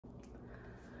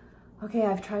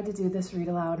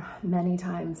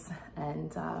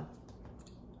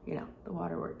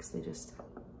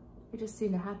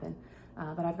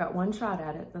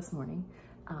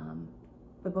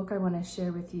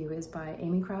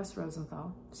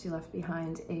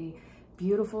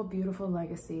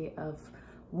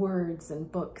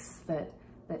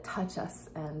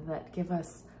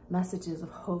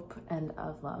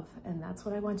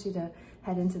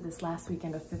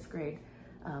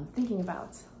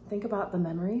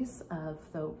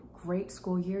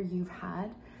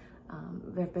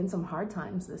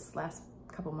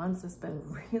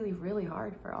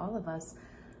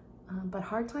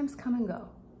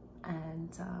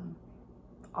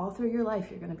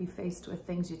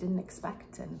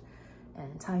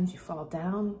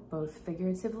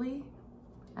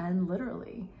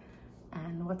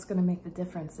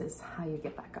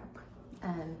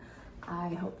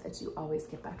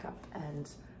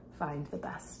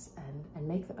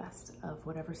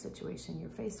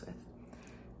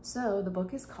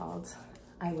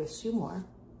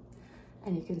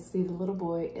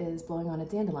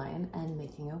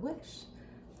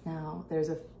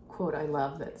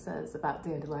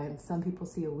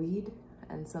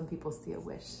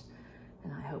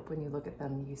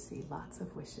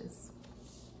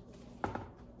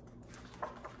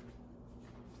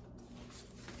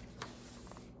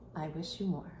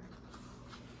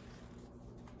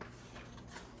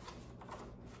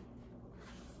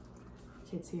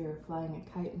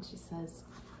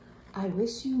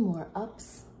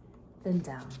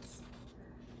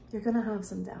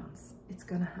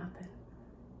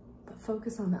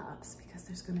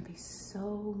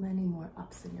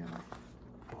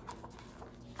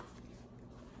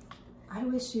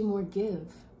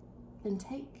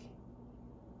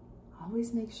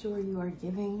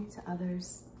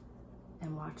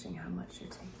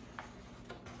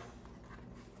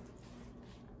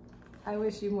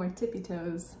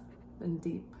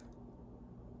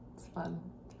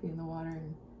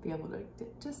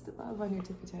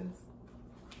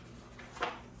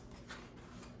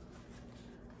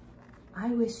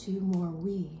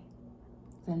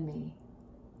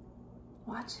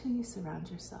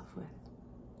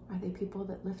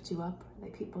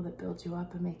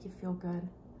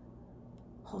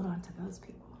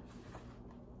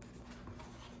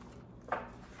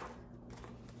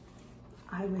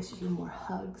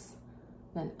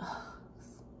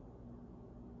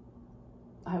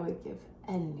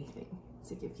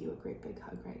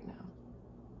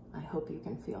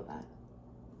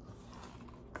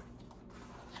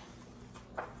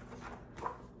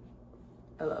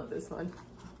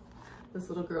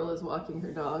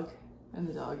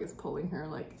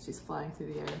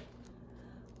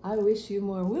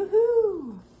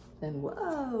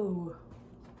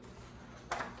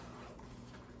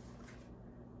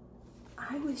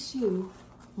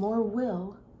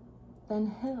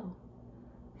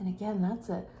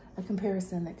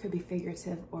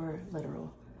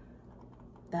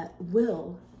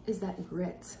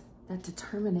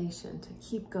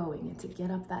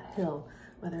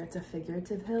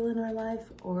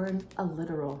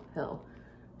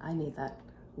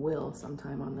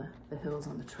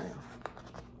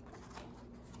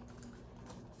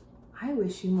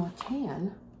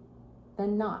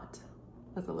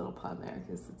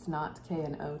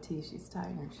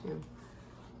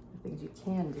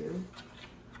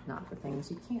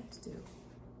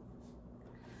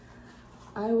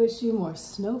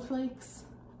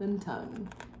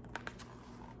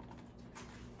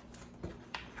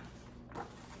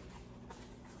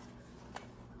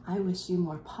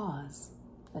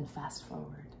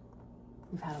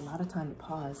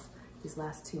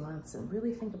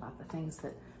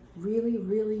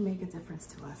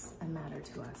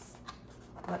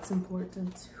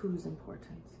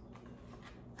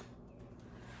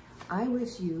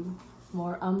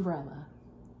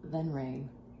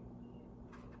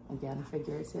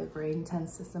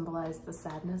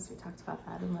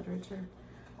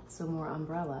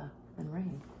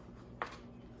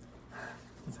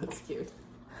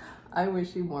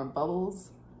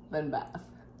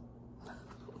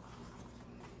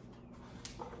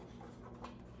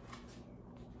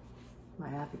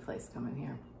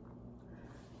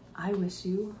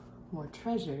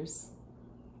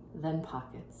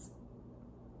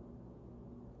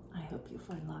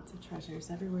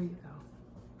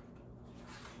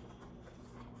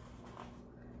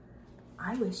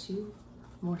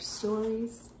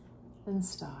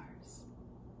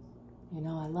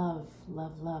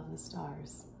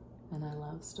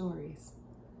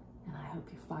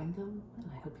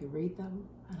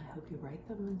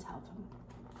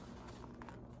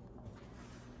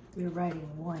You're writing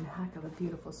one heck of a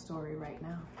beautiful story right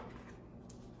now.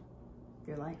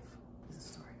 Your life is a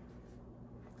story.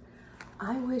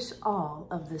 I wish all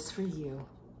of this for you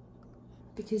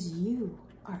because you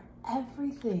are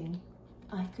everything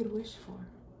I could wish for.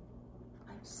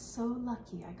 I'm so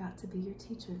lucky I got to be your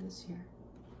teacher this year.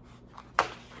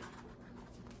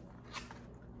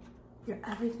 You're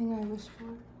everything I wish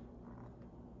for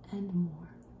and more.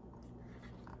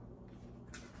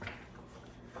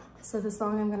 So the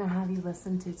song I'm gonna have you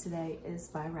listen to today is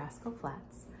by Rascal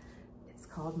Flatts. It's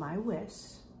called My Wish.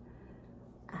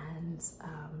 And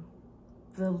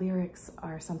the lyrics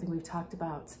are something we've talked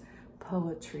about,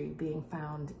 poetry being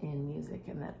found in music,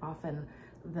 and that often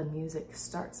the music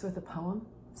starts with a poem,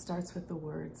 starts with the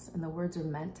words, and the words are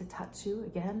meant to touch you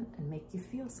again and make you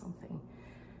feel something.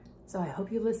 So I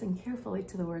hope you listen carefully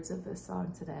to the words of this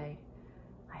song today.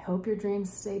 I hope your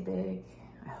dreams stay big.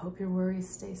 I hope your worries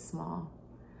stay small.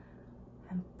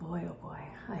 And boy, oh boy,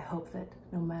 I hope that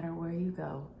no matter where you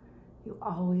go, you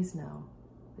always know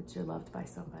that you're loved by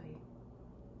somebody.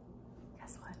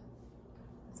 Guess what?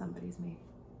 That somebody's me.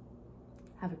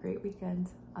 Have a great weekend.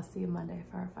 I'll see you Monday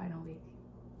for our final week.